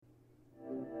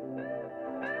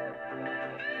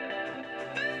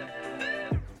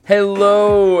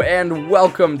Hello and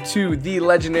welcome to the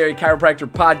Legendary Chiropractor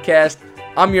Podcast.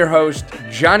 I'm your host,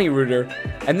 Johnny Reuter,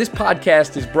 and this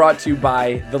podcast is brought to you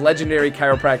by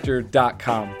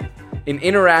thelegendarychiropractor.com, an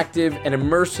interactive and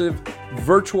immersive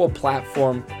virtual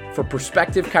platform for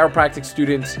prospective chiropractic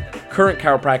students, current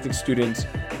chiropractic students,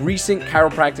 recent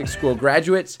chiropractic school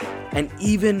graduates, and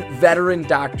even veteran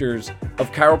doctors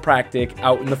of chiropractic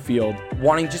out in the field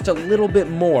wanting just a little bit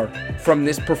more from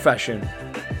this profession.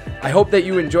 I hope that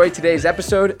you enjoyed today's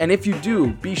episode, and if you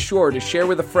do, be sure to share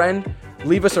with a friend,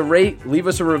 leave us a rate, leave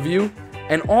us a review,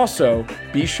 and also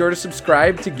be sure to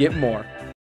subscribe to get more.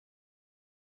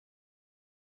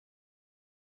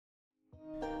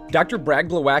 Dr. Brad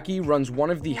Glowacki runs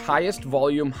one of the highest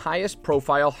volume, highest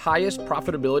profile, highest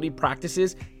profitability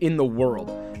practices in the world,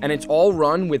 and it's all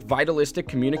run with vitalistic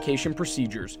communication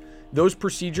procedures. Those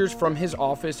procedures from his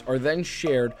office are then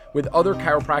shared with other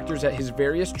chiropractors at his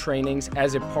various trainings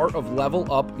as a part of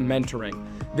Level Up Mentoring.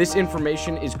 This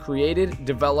information is created,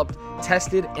 developed,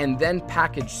 tested, and then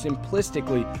packaged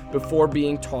simplistically before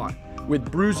being taught.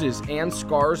 With bruises and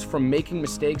scars from making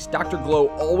mistakes, Dr. Glow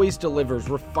always delivers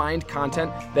refined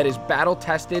content that is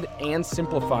battle-tested and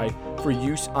simplified for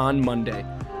use on Monday.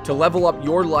 To level up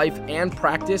your life and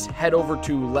practice, head over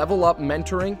to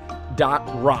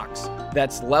levelupmentoring.rocks.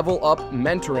 That's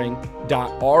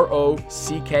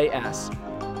levelupmentoring.rocks.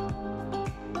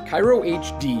 Chiro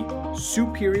HD,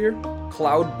 superior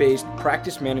cloud-based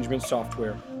practice management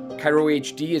software. Chiro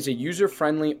HD is a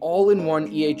user-friendly,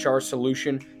 all-in-one EHR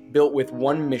solution built with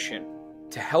one mission: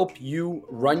 to help you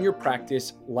run your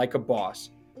practice like a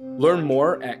boss. Learn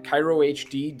more at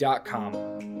chirohd.com.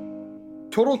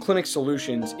 Total Clinic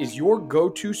Solutions is your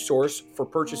go-to source for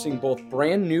purchasing both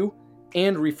brand new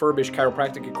and refurbished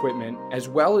chiropractic equipment, as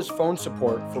well as phone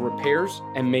support for repairs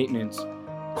and maintenance.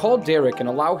 Call Derek and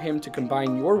allow him to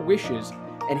combine your wishes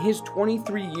and his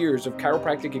 23 years of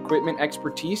chiropractic equipment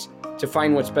expertise to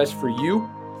find what's best for you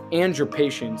and your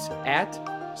patients at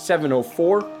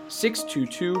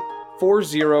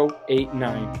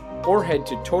 704-622-4089 or head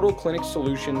to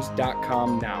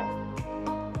TotalClinicSolutions.com now.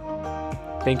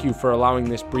 Thank you for allowing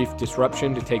this brief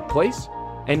disruption to take place.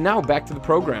 And now back to the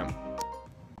program.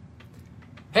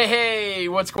 Hey,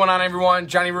 what's going on, everyone?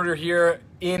 Johnny Reuter here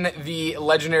in the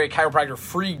Legendary Chiropractor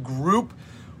free group.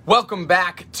 Welcome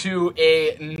back to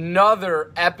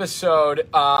another episode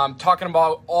talking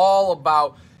about all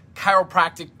about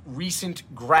chiropractic recent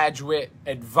graduate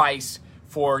advice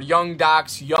for young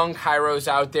docs, young chiros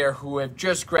out there who have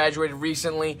just graduated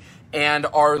recently and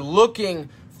are looking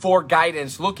for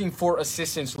guidance, looking for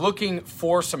assistance, looking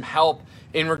for some help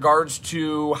in regards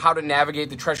to how to navigate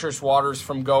the treacherous waters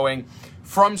from going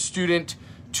from student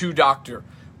to doctor.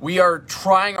 We are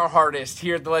trying our hardest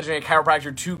here at the Legendary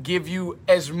Chiropractor to give you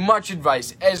as much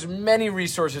advice, as many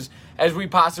resources as we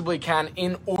possibly can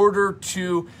in order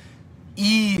to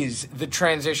ease the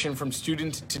transition from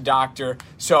student to doctor.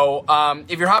 So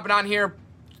if you're hopping on here,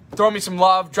 throw me some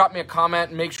love, drop me a comment,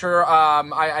 and make sure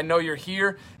I know you're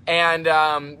here. And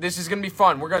this is going to be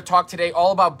fun. We're going to talk today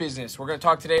all about business. We're going to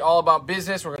talk today all about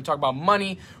business. We're going to talk about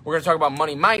money. We're going to talk about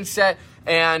money mindset.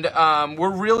 And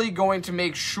we're really going to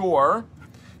make sure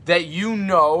that you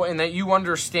know and that you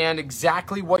understand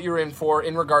exactly what you're in for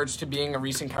in regards to being a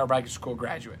recent chiropractic school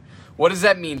graduate. What does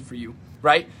that mean for you,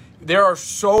 right? There are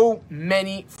so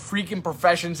many freaking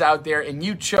professions out there, and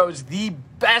you chose the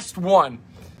best one,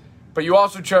 but you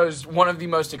also chose one of the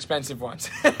most expensive ones.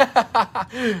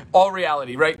 All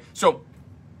reality, right? So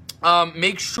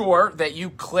make sure that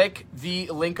you click the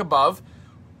link above.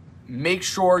 Make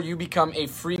sure you become a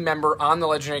free member on the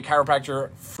Legendary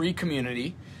Chiropractor free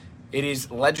community. It is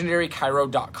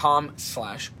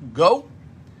legendarychiro.com/go.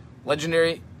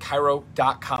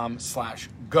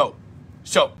 legendarychiro.com/go.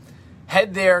 So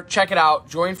head there, check it out,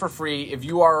 join for free. If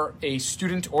you are a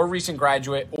student or recent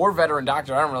graduate or veteran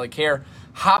doctor, I don't really care.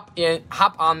 Hop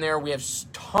on there. We have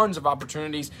tons of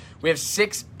opportunities. We have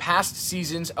 6 past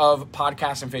seasons of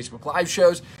podcasts and Facebook Live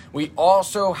shows. We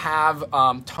also have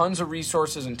tons of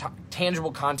resources and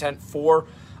tangible content for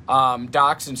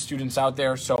docs and students out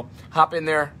there. So hop in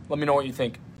there. Let me know what you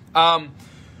think.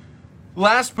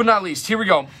 Last but not least, here we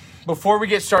go. Before we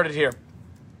get started here,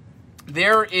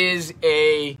 there is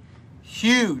a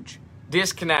huge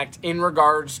disconnect in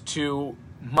regards to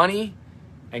money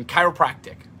and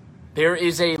chiropractic. There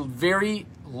is a very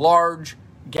large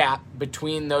gap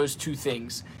between those two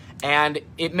things, and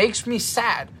it makes me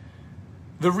sad.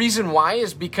 The reason why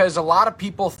is because a lot of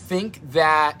people think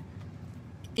that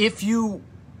if you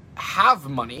have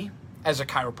money as a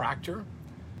chiropractor,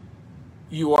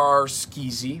 you are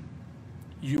skeezy,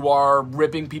 you are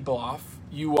ripping people off,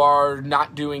 you are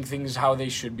not doing things how they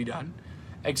should be done.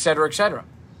 et cetera, et cetera.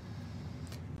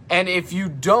 And if you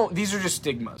don't, these are just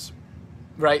stigmas,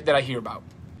 right, that I hear about.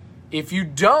 If you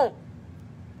don't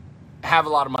have a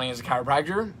lot of money as a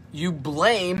chiropractor, you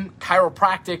blame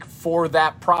chiropractic for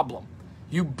that problem.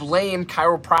 You blame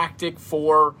chiropractic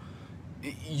for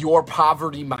your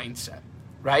poverty mindset,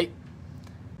 right?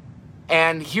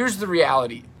 And here's the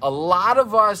reality. A lot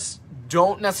of us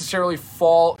don't necessarily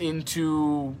fall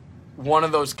into one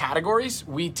of those categories.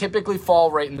 We typically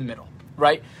fall right in the middle,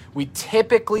 right? We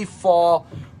typically fall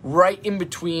right in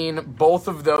between both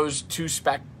of those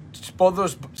both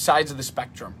those sides of the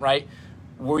spectrum, right?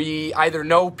 We either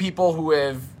know people who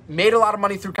have made a lot of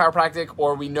money through chiropractic,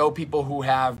 or we know people who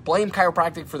have blamed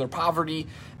chiropractic for their poverty,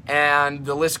 and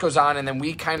the list goes on, and then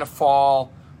we kind of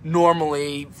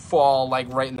normally fall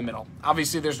like right in the middle.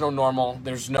 Obviously, there's no normal,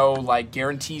 there's no like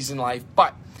guarantees in life,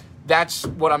 but that's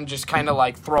what I'm just kind of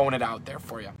like throwing it out there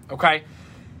for you, okay?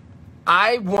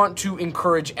 I want to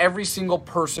encourage every single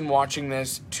person watching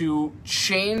this to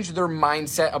change their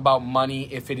mindset about money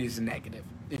if it is negative.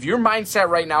 If your mindset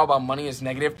right now about money is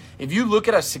negative, if you look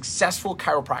at a successful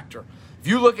chiropractor, if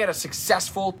you look at a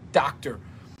successful doctor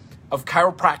of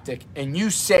chiropractic and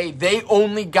you say they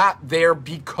only got there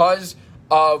because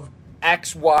of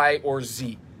X, Y, or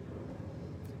Z,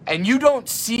 and you don't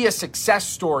see a success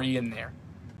story in there,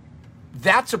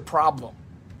 that's a problem.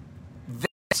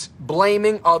 That's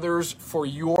blaming others for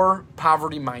your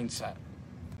poverty mindset.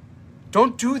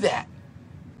 Don't do that.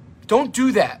 Don't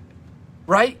do that,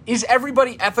 right? Is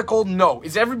everybody ethical? No.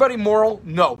 Is everybody moral?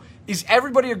 No. Is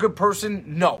everybody a good person?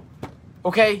 No.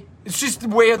 Okay? It's just the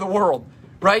way of the world,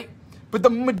 right? But the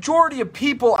majority of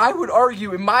people, I would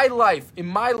argue, in my life,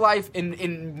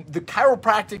 in the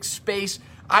chiropractic space,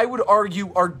 I would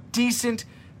argue are decent,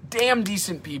 damn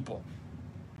decent people,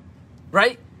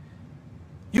 right?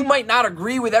 You might not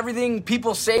agree with everything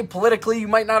people say politically. You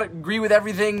might not agree with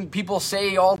everything people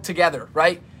say altogether,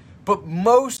 right? But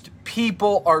most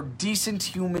people are decent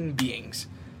human beings,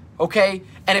 okay?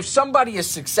 And if somebody is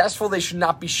successful, they should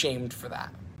not be shamed for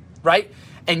that, right?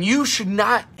 And you should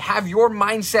not have your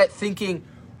mindset thinking,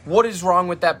 what is wrong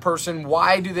with that person?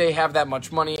 Why do they have that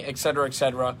much money, et cetera, et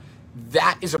cetera?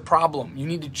 That is a problem. You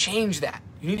need to change that.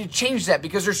 You need to change that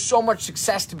because there's so much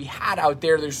success to be had out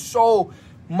there. There's so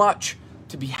much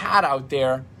to be had out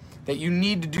there that you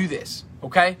need to do this,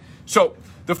 okay? So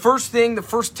the first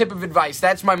tip of advice,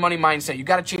 that's my money mindset. You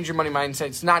got to change your money mindset.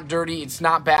 It's not dirty. It's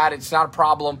not bad. It's not a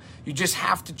problem. You just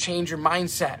have to change your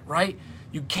mindset, right?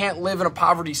 You can't live in a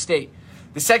poverty state.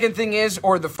 The second thing is,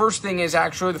 or the first thing is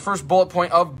actually, the first bullet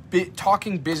point of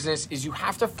talking business is you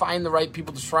have to find the right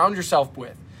people to surround yourself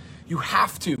with. You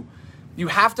have to. You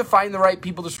have to find the right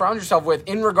people to surround yourself with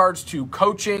in regards to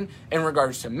coaching, in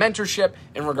regards to mentorship,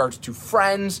 in regards to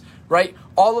friends, right?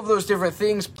 All of those different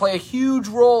things play a huge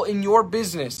role in your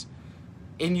business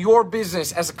as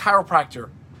a chiropractor,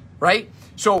 right?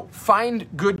 So find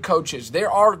good coaches. There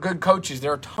are good coaches.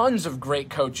 There are tons of great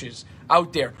coaches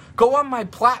out there. Go on my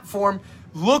platform,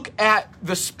 look at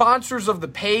the sponsors of the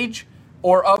page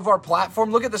or of our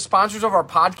platform. Look at the sponsors of our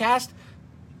podcast.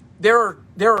 There are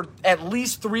at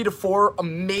least 3 to 4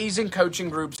 amazing coaching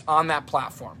groups on that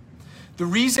platform. The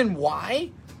reason why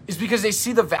is because they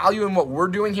see the value in what we're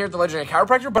doing here at the Legendary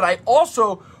Chiropractor, but I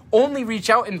also only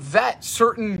reach out and vet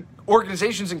certain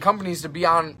organizations and companies to be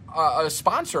on a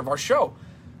sponsor of our show,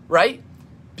 right?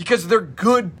 Because they're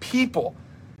good people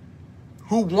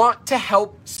who want to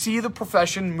help see the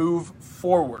profession move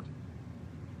forward.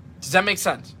 Does that make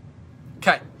sense?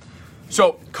 Okay.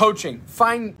 So coaching,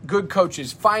 find good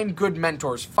coaches, find good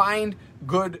mentors, find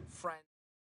good friends.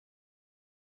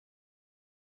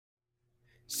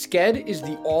 Sked is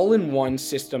the all-in-one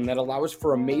system that allows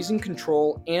for amazing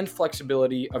control and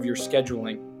flexibility of your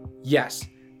scheduling. Yes,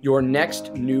 your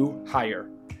next new hire.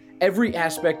 Every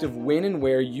aspect of when and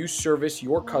where you service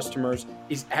your customers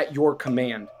is at your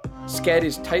command. Sked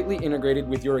is tightly integrated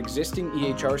with your existing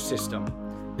EHR system.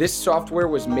 This software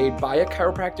was made by a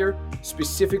chiropractor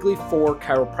specifically for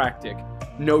chiropractic.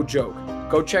 No joke.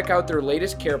 Go check out their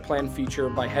latest care plan feature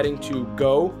by heading to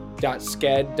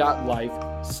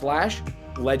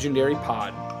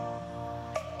go.sked.life/legendarypod.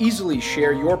 Easily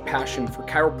share your passion for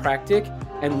chiropractic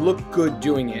and look good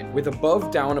doing it with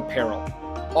Above Down Apparel,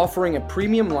 offering a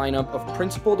premium lineup of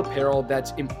principled apparel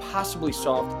that's impossibly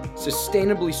soft,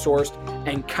 sustainably sourced,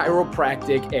 and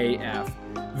chiropractic AF.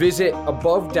 Visit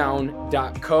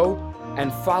abovedown.co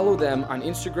and follow them on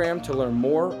Instagram to learn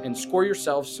more and score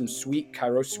yourself some sweet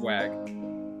chiro swag.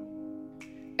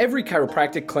 Every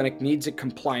chiropractic clinic needs a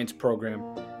compliance program.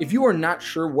 If you are not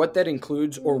sure what that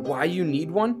includes or why you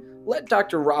need one, let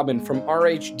Dr. Robin from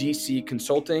RHDC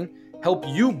Consulting help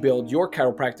you build your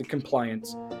chiropractic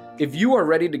compliance. If you are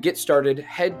ready to get started,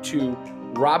 head to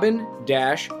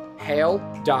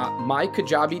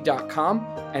robin-hale.mykajabi.com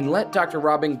and let Dr.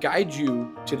 Robin guide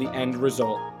you to the end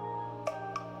result.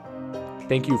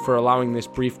 Thank you for allowing this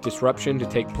brief disruption to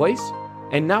take place.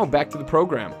 And now back to the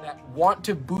program. That want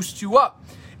to boost you up.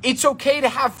 It's okay to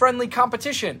have friendly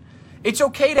competition. It's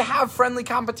okay to have friendly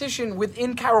competition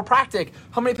within chiropractic.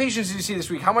 How many patients did you see this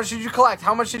week? How much did you collect?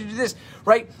 How much did you do this?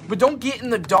 Right? But don't get in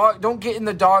the dog,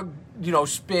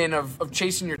 spin of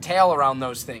chasing your tail around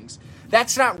those things.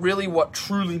 That's not really what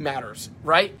truly matters,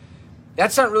 right?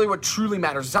 That's not really what truly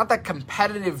matters. It's not that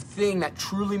competitive thing that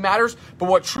truly matters, but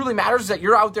what truly matters is that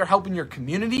you're out there helping your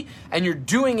community and you're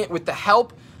doing it with the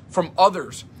help from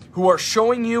others who are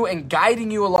showing you and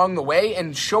guiding you along the way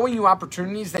and showing you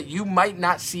opportunities that you might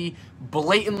not see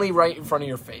blatantly right in front of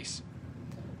your face,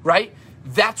 right?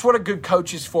 That's what a good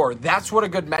coach is for. That's what a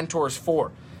good mentor is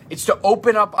for. It's to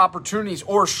open up opportunities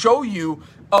or show you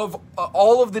of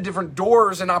all of the different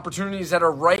doors and opportunities that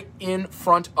are right in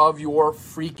front of your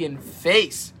freaking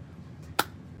face.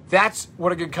 That's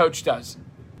what a good coach does.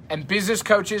 And business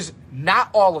coaches, not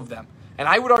all of them, and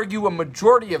I would argue a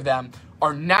majority of them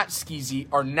are not skeezy,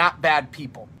 are not bad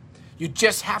people. You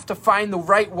just have to find the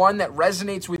right one that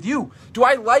resonates with you. Do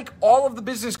I like all of the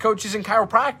business coaches in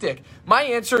chiropractic? My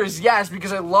answer is yes,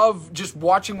 because I love just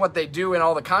watching what they do and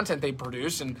all the content they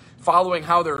produce and following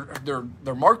how their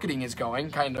marketing is going,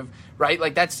 kind of, right?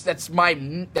 Like that's my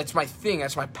thing,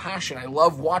 that's my passion. I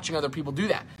love watching other people do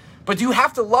that. But do you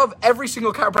have to love every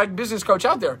single chiropractic business coach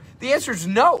out there? The answer is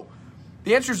no.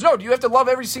 The answer is no. Do you have to love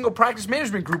every single practice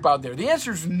management group out there? The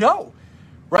answer is no,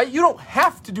 right? You don't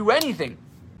have to do anything.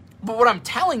 But what I'm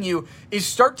telling you is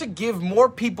start to give more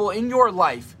people in your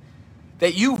life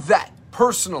that you vet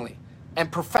personally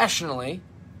and professionally,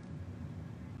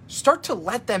 start to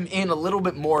let them in a little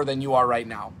bit more than you are right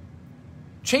now.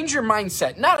 Change your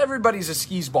mindset. Not everybody's a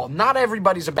skis ball. Not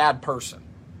everybody's a bad person,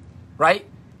 right?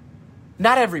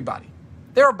 Not everybody.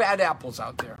 There are bad apples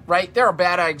out there, right? There are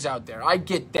bad eggs out there. I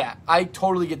get that. I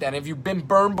totally get that. If you've been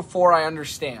burned before, I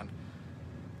understand.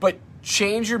 But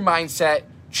change your mindset.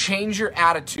 Change your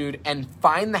attitude and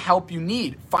find the help you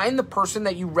need. Find the person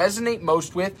that you resonate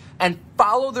most with and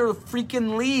follow their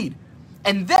freaking lead.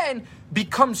 And then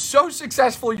become so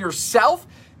successful yourself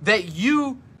that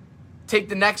you take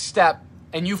the next step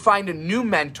and you find a new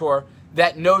mentor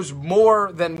that knows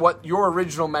more than what your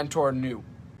original mentor knew.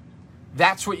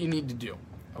 That's what you need to do,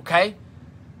 okay?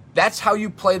 That's how you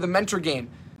play the mentor game.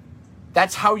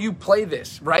 That's how you play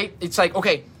this, right? It's like,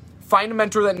 okay, find a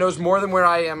mentor that knows more than where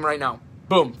I am right now.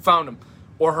 Boom, found him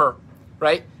or her,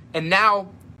 right? And now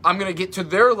I'm going to get to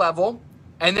their level,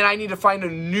 and then I need to find a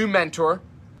new mentor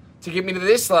to get me to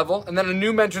this level, and then a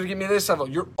new mentor to get me to this level.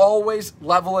 You're always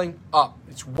leveling up.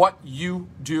 It's what you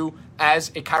do as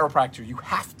a chiropractor. You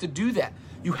have to do that.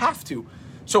 You have to.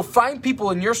 So find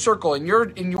people in your circle, in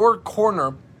your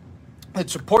corner that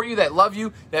support you, that love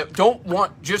you, that don't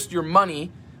want just your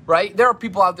money, right? There are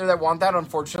people out there that want that,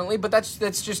 unfortunately, but that's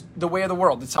just the way of the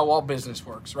world. That's how all business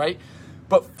works, right?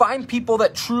 But find people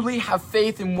that truly have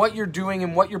faith in what you're doing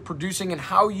and what you're producing and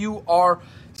how you are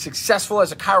successful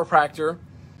as a chiropractor,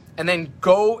 and then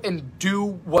go and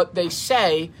do what they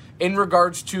say in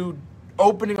regards to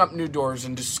opening up new doors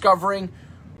and discovering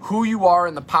who you are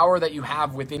and the power that you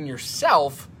have within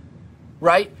yourself,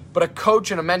 right? But a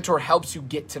coach and a mentor helps you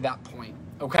get to that point,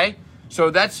 okay? So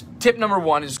that's tip number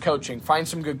 1 is coaching. Find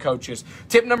some good coaches.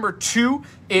 Tip number 2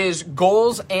 is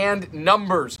goals and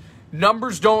numbers.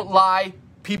 Numbers don't lie,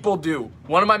 people do.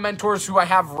 One of my mentors who I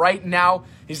have right now,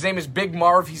 his name is Big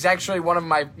Marv. He's actually one of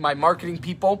my marketing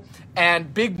people.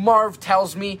 And Big Marv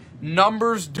tells me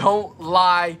numbers don't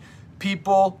lie,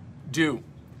 people do.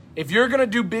 If you're going to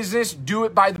do business, do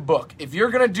it by the book. If you're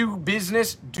going to do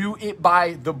business, do it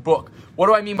by the book. What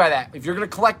do I mean by that? If you're going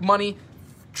to collect money,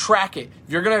 track it.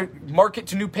 If you're going to market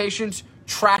to new patients,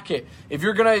 track it. If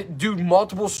you're going to do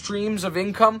multiple streams of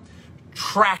income,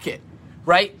 track it,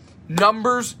 right?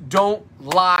 Numbers don't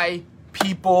lie,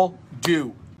 people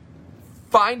do.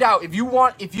 Find out if you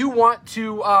want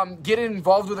to get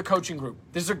involved with a coaching group.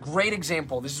 This is a great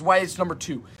example. This is why it's number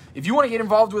 2. If you want to get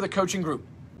involved with a coaching group,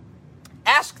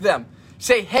 ask them.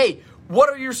 Say, hey, what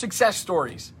are your success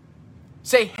stories?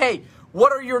 Say, hey,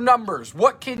 what are your numbers?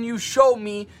 What can you show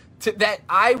me that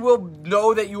I will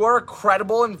know that you are a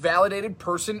credible and validated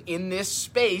person in this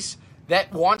space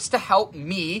that wants to help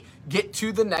me get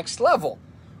to the next level?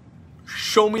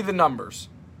 Show me the numbers,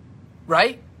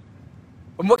 right?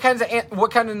 And what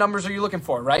kind of numbers are you looking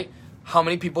for, right? How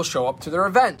many people show up to their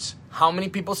events? How many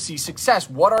people see success?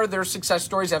 What are their success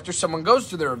stories after someone goes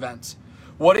to their events?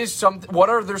 What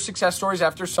are their success stories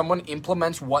after someone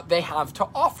implements what they have to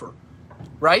offer,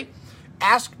 right?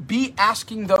 Be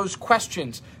asking those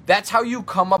questions. That's how you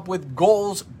come up with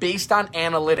goals based on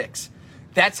analytics.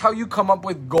 That's how you come up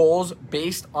with goals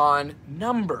based on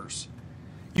numbers.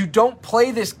 You don't play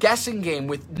this guessing game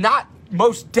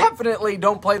most definitely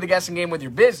don't play the guessing game with your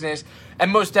business,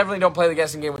 and most definitely don't play the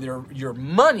guessing game with your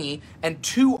money, and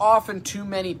too often, too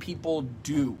many people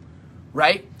do,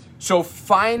 right? So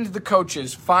find the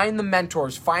coaches, find the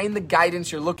mentors, find the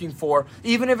guidance you're looking for,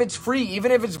 even if it's free,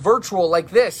 even if it's virtual like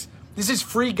this. This is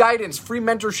free guidance, free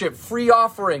mentorship, free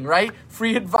offering, right?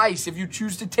 Free advice if you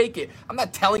choose to take it. I'm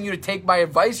not telling you to take my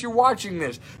advice. You're watching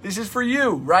this. This is for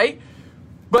you, right?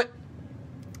 But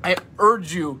I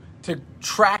urge you to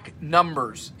track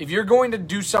numbers. If you're going to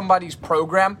do somebody's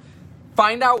program,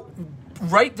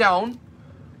 write down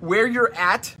where you're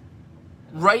at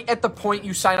right at the point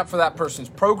you sign up for that person's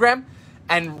program,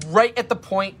 and right at the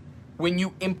point when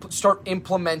you start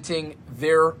implementing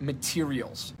their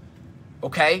materials.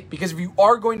 Okay? Because if you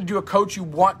are going to do a coach, you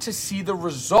want to see the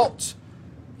results.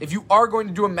 If you are going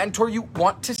to do a mentor, you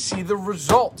want to see the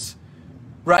results,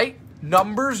 right?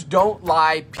 Numbers don't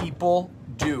lie, people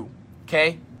do,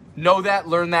 okay? Know that,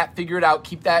 learn that, figure it out,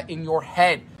 keep that in your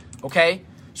head, okay?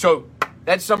 So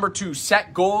that's number 2,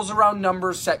 set goals around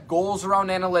numbers, set goals around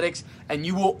analytics, and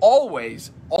you will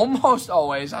almost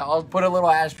always, I'll put a little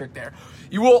asterisk there,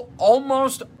 you will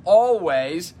almost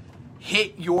always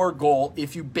hit your goal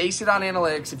if you base it on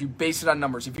analytics, if you base it on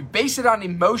numbers. If you base it on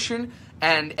emotion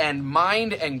and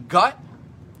mind and gut,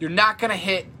 you're not going to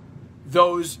hit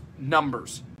those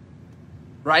numbers,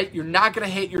 right? You're not going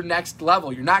to hit your next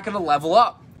level. You're not going to level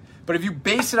up. But if you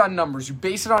base it on numbers, you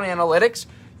base it on analytics,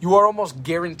 you are almost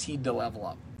guaranteed to level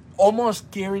up.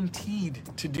 Almost guaranteed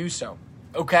to do so,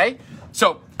 okay?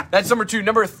 So that's number 2.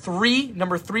 Number three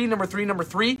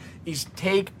is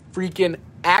take freaking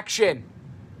action.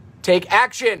 Take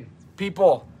action,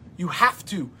 people. You have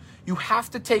to. You have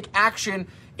to take action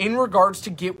in regards to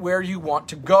get where you want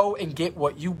to go and get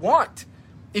what you want.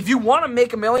 If you want to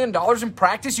make $1 million in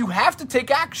practice, you have to take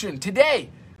action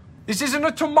today. This isn't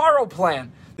a tomorrow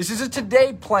plan. This is a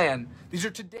today plan. These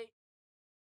are today.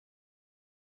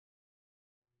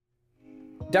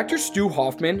 Dr. Stu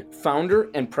Hoffman, founder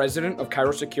and president of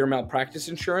ChiroSecure Malpractice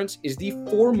Insurance, is the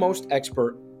foremost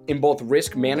expert in both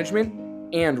risk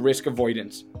management and risk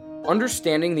avoidance.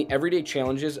 Understanding the everyday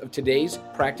challenges of today's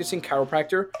practicing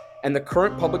chiropractor and the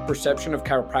current public perception of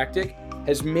chiropractic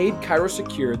has made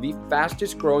ChiroSecure the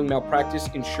fastest growing malpractice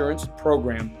insurance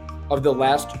program of the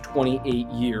last 28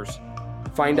 years.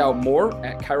 Find out more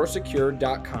at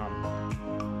chirosecure.com.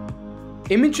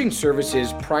 Imaging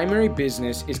Services' primary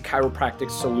business is chiropractic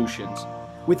solutions.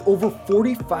 With over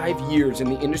 45 years in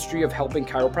the industry of helping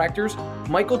chiropractors,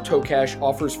 Michael Tokash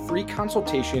offers free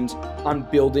consultations on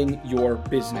building your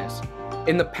business.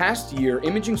 In the past year,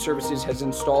 Imaging Services has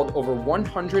installed over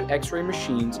 100 X-ray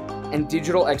machines and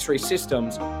digital X-ray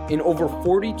systems in over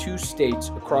 42 states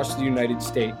across the United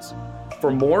States.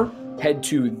 For more, head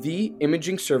to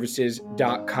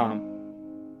theimagingservices.com.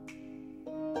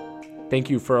 Thank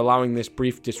you for allowing this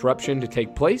brief disruption to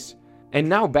take place. And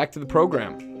now back to the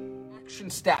program. Action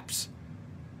steps,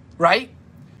 right?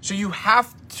 So you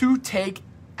have to take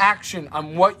action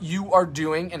on what you are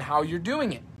doing and how you're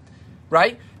doing it,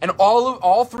 right? And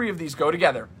all 3 of these go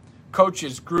together.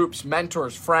 Coaches, groups,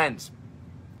 mentors, friends,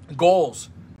 goals,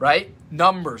 right?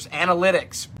 Numbers,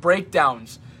 analytics,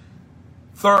 breakdowns.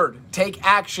 Third, take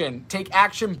action. Take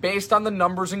action based on the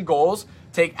numbers and goals.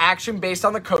 Take action based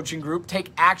on the coaching group.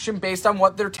 Take action based on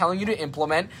what they're telling you to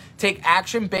implement. Take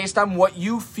action based on what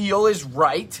you feel is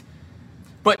right.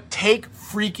 But take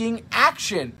freaking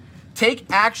action. Take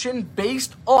action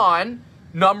based on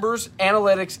numbers,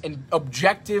 analytics, and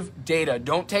objective data.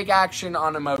 Don't take action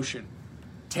on emotion.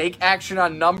 Take action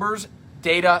on numbers,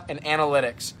 data, and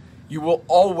analytics. You will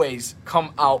always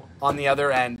come out on the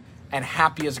other end and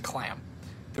happy as a clam.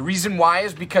 The reason why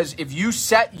is because if you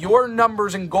set your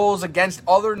numbers and goals against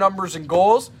other numbers and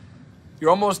goals, you're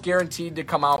almost guaranteed to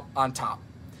come out on top.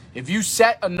 If you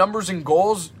set a numbers and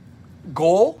goals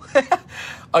goal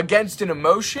against an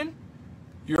emotion,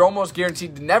 you're almost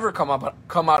guaranteed to never come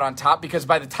out on top, because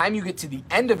by the time you get to the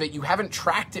end of it, you haven't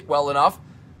tracked it well enough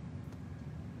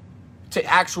to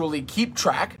actually keep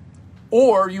track,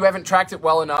 or you haven't tracked it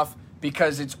well enough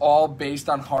because it's all based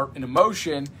on heart and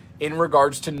emotion in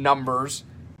regards to numbers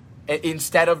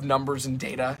instead of numbers and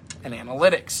data and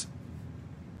analytics.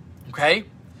 Okay?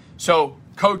 So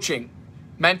coaching,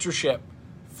 mentorship,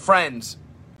 friends,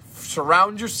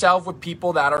 surround yourself with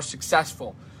people that are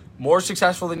successful, more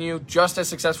successful than you, just as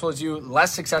successful as you,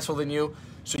 less successful than you.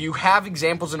 So you have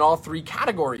examples in all three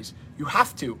categories. You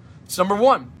have to. It's number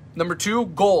one. Number two,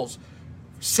 goals.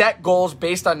 Set goals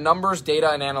based on numbers,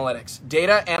 data, and analytics.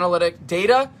 Data,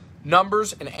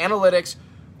 numbers, and analytics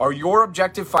are your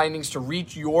objective findings to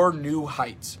reach your new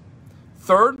heights.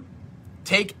 Third,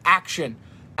 take action.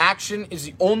 Action is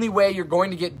the only way you're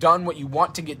going to get done what you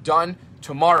want to get done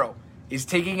tomorrow, is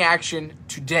taking action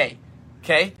today,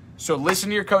 okay? So listen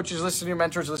to your coaches, listen to your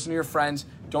mentors, listen to your friends.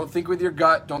 Don't think with your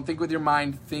gut, don't think with your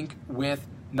mind, think with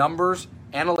numbers,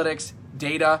 analytics,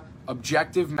 data,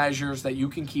 objective measures that you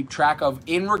can keep track of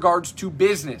in regards to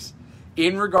business.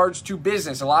 In regards to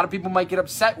business. A lot of people might get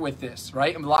upset with this,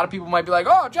 right? And a lot of people might be like,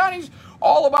 oh, Johnny's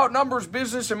all about numbers,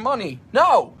 business, and money.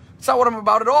 No, it's not what I'm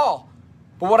about at all.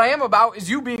 But what I am about is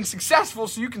you being successful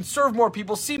so you can serve more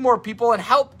people, see more people, and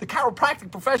help the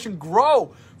chiropractic profession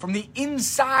grow from the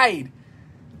inside.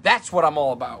 That's what I'm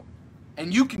all about.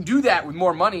 And you can do that with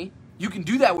more money. You can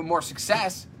do that with more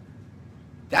success.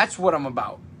 That's what I'm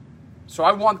about. So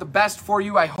I want the best for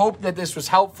you. I hope that this was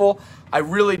helpful. I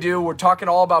really do. We're talking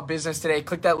all about business today.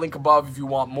 Click that link above if you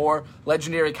want more.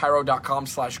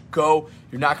 legendarychiro.com/go.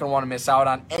 You're not going to want to miss out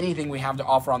on anything we have to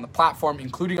offer on the platform,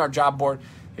 including our job board.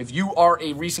 If you are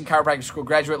a recent chiropractic school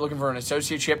graduate looking for an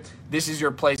associateship, this is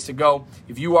your place to go.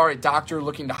 If you are a doctor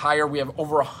looking to hire, we have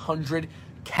over 100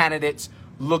 candidates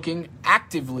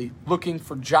actively looking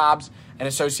for jobs and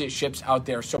associateships out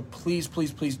there. So please,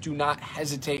 please, please do not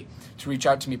hesitate to reach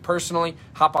out to me personally.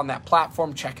 Hop on that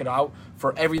platform, check it out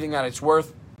for everything that it's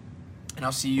worth, and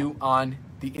I'll see you on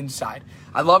the inside.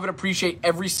 I love and appreciate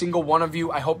every single one of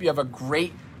you. I hope you have a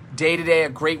great day today, a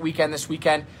great weekend this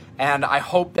weekend, and I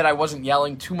hope that I wasn't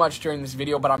yelling too much during this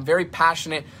video, but I'm very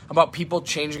passionate about people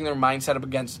changing their mindset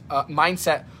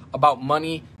about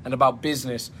money and about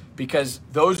business, because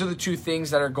those are the two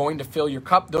things that are going to fill your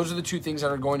cup. Those are the two things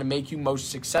that are going to make you most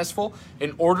successful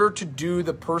in order to do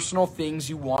the personal things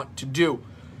you want to do.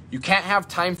 You can't have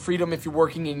time freedom if you're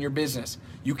working in your business.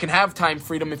 You can have time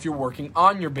freedom if you're working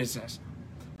on your business.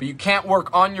 But you can't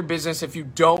work on your business if you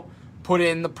don't put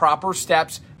in the proper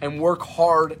steps and work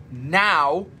hard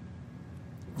now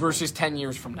versus 10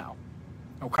 years from now.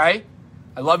 Okay?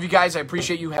 I love you guys. I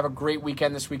appreciate you. Have a great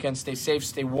weekend this weekend. Stay safe,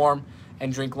 stay warm,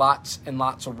 and drink lots and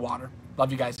lots of water.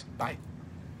 Love you guys. Bye.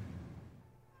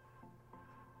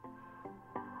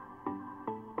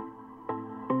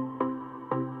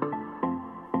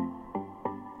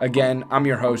 Again, I'm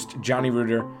your host, Johnny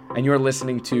Reuter, and you're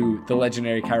listening to the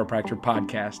Legendary Chiropractor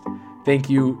Podcast. Thank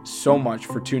you so much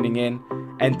for tuning in,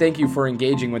 and thank you for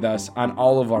engaging with us on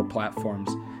all of our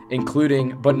platforms,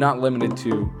 including, but not limited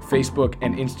to, Facebook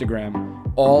and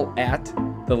Instagram, all at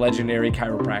The Legendary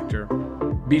Chiropractor.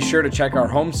 Be sure to check our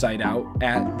home site out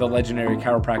at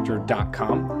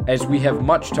thelegendarychiropractor.com, as we have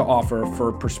much to offer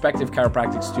for prospective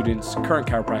chiropractic students, current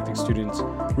chiropractic students,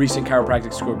 recent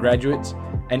chiropractic school graduates,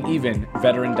 and even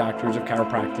veteran doctors of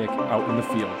chiropractic out in the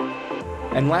field.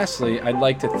 And lastly, I'd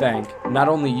like to thank not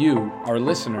only you, our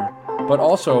listener, but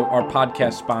also our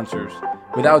podcast sponsors.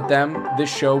 Without them,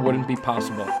 this show wouldn't be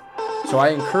possible. So I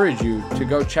encourage you to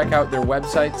go check out their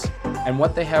websites and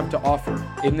what they have to offer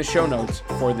in the show notes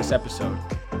for this episode.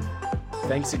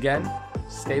 Thanks again.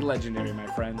 Stay legendary, my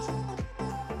friends.